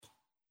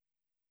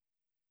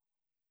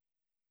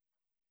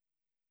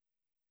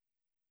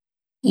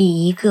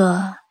以一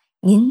个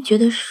您觉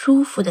得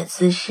舒服的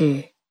姿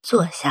势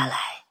坐下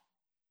来，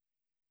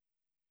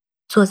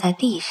坐在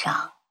地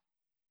上，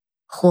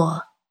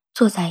或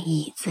坐在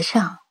椅子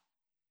上，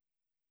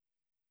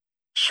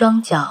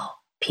双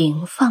脚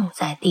平放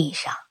在地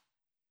上，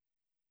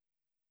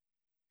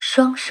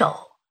双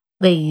手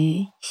位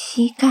于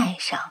膝盖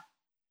上，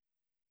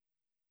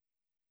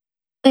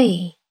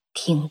背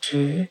挺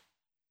直，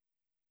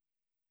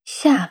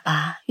下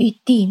巴与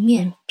地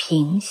面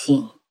平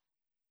行。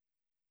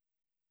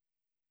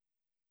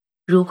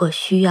如果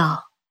需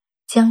要，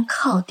将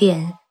靠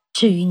垫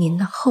置于您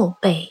的后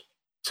背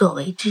作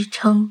为支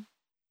撑。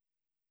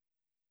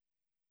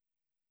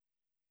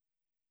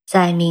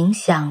在冥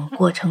想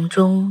过程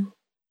中，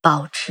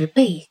保持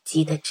背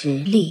脊的直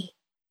立。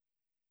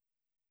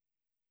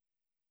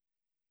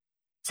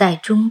在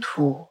中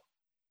途，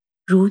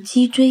如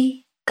脊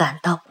椎感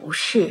到不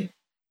适，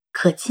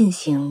可进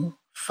行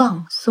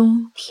放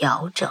松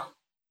调整。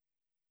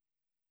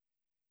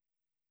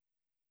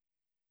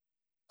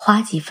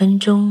花几分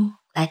钟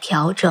来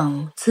调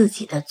整自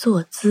己的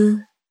坐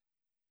姿，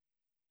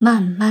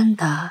慢慢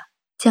地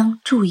将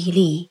注意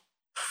力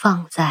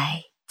放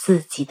在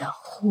自己的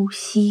呼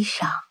吸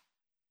上，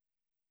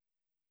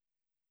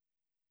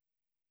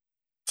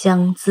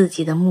将自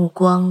己的目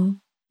光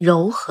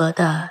柔和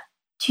地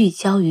聚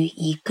焦于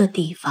一个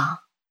地方，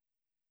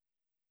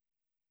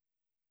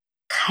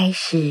开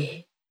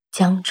始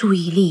将注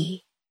意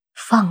力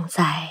放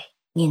在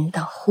您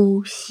的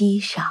呼吸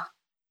上。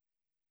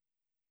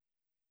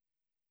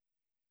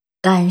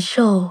感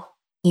受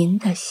您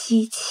的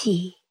吸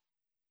气，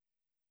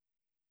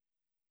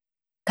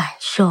感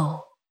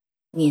受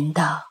您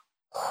的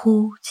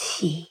呼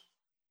气。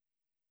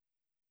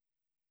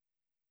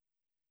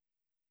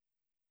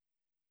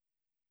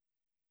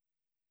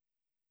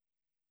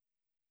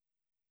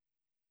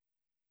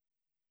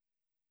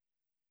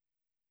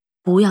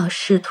不要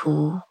试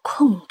图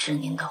控制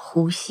您的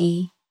呼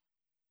吸，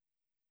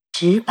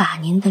只把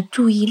您的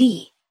注意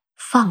力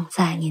放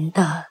在您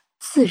的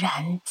自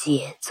然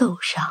节奏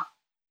上。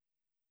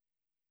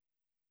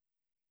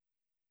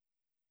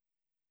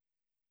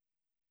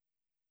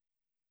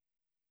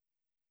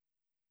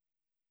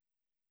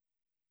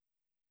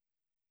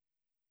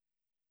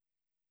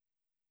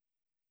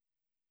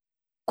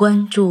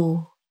关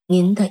注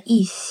您的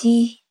一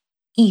吸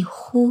一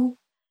呼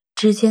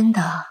之间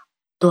的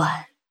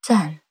短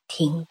暂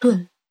停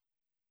顿。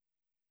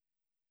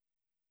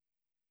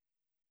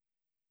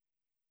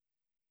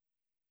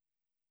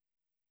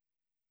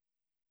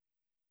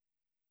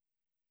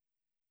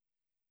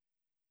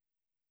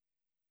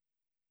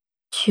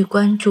去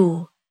关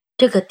注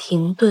这个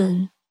停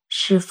顿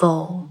是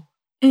否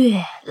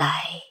越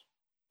来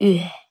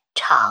越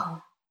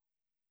长。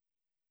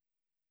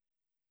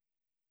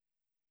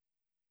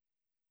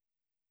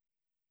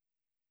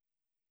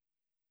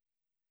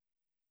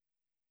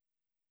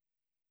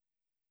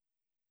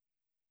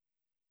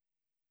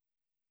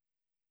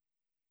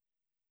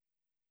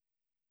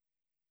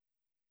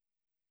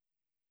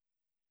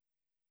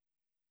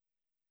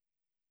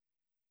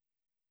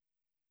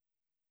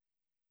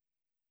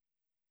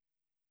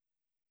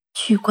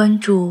去关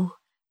注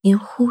您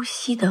呼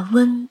吸的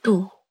温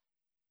度。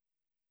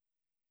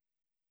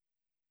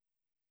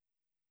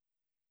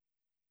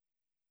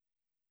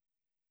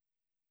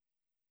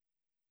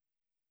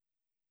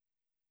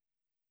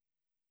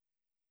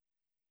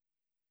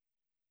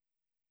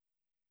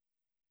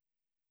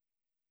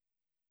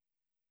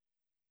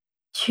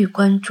去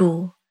关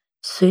注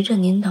随着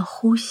您的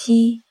呼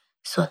吸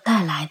所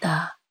带来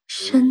的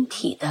身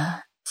体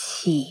的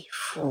起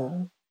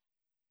伏。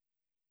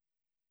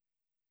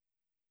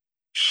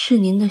是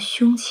您的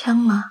胸腔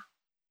吗？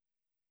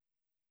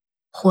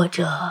或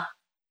者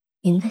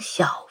您的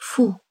小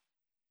腹？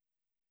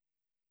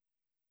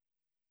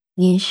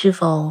您是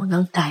否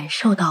能感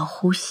受到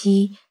呼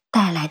吸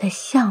带来的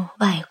向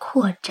外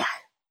扩展，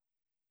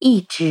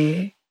一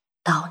直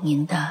到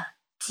您的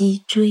脊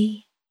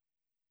椎？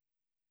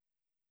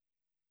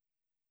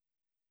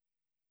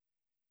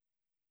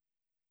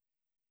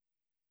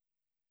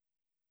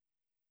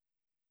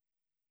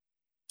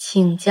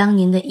请将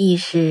您的意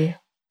识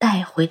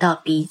带回到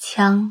鼻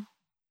腔，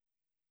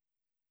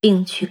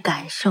并去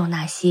感受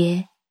那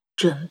些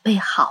准备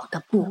好的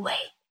部位。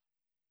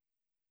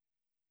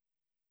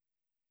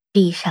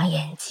闭上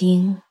眼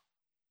睛，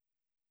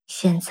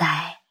现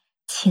在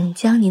请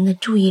将您的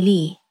注意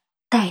力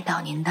带到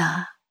您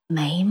的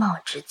眉毛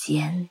之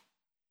间，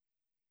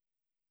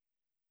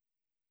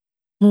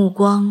目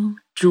光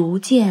逐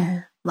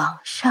渐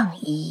往上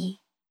移，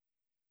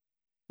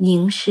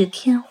凝视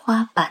天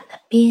花板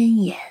的边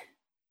沿。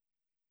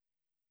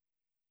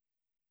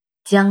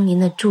将您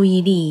的注意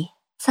力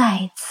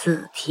在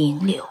此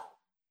停留，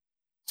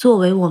作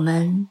为我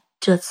们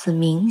这次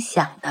冥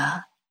想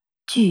的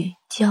聚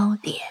焦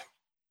点。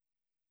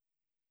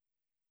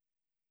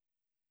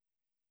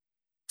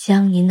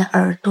将您的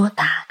耳朵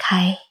打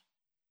开，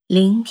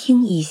聆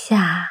听以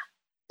下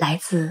来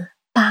自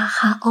巴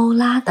哈欧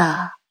拉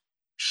的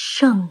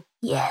圣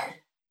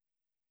言。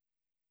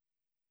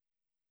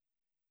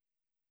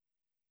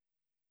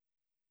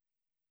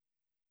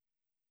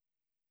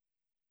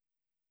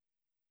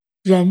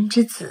人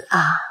之子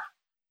啊，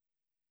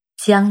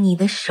将你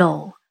的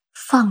手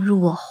放入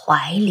我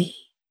怀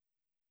里，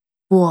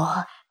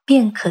我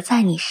便可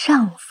在你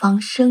上方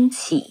升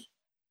起，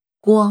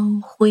光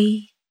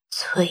辉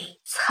璀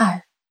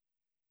璨。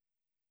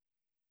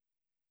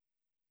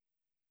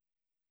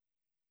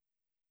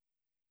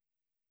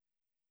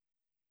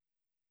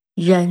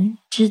人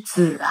之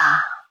子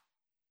啊，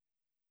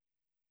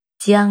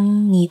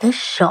将你的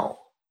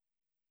手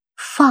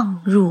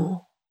放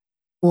入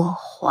我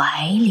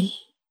怀里，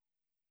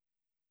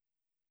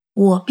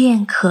我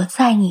便可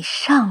在你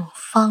上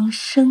方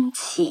升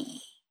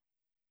起，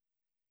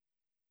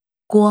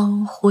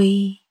光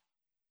辉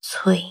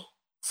璀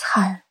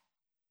璨。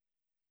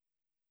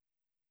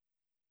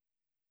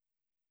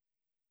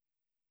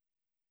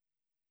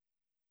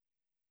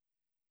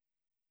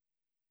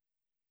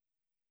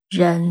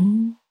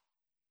人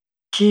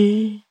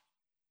之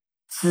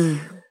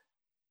子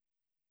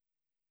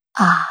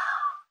啊，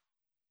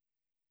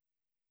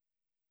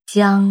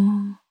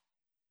将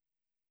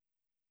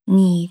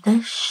你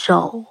的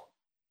手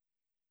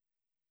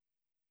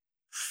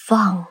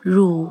放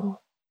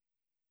入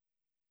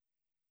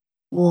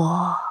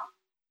我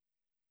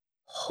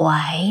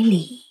怀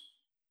里，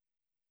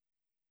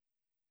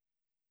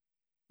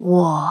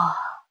我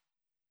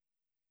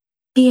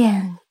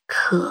便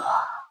可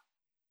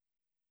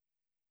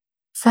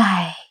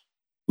在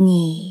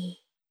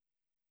你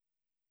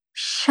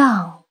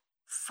上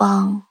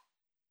方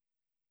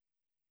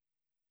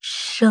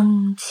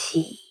升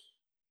起，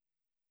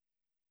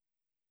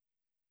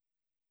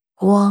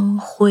光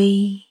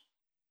辉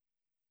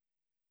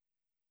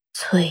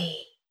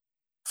璀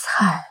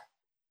璨。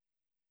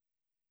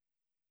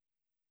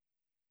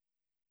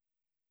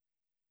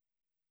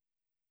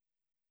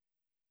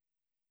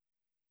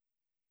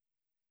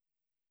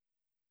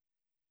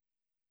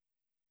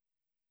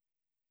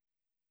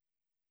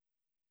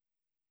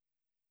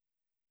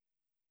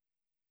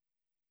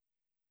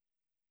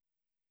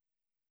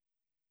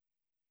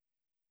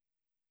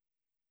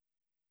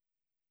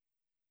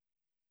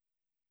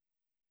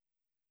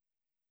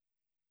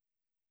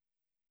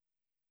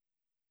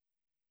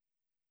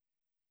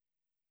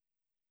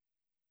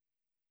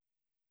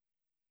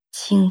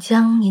请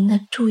将您的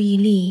注意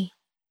力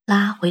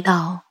拉回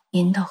到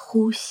您的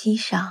呼吸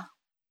上，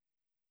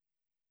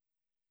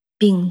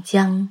并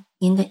将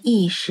您的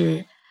意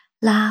识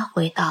拉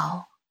回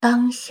到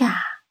当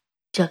下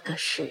这个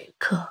时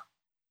刻。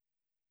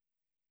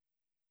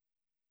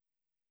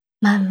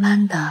慢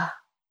慢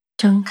地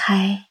睁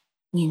开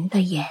您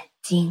的眼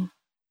睛，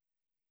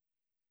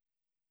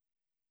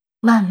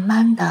慢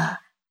慢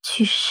地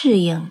去适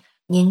应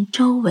您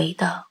周围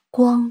的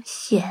光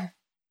线。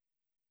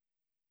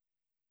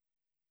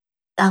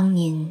当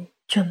您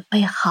准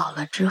备好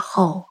了之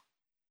后，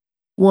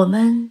我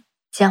们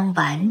将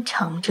完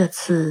成这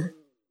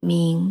次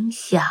冥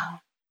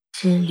想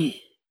之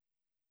旅。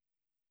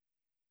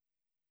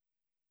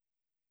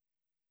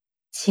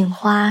请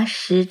花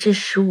10至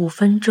15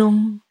分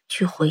钟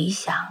去回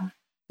想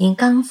您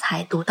刚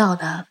才读到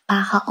的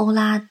巴哈欧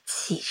拉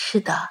启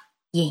示的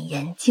引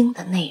言经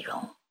的内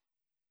容，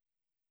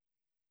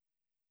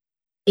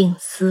并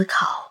思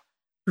考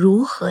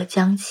如何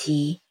将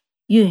其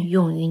运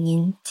用于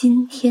您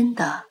今天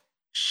的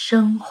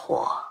生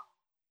活。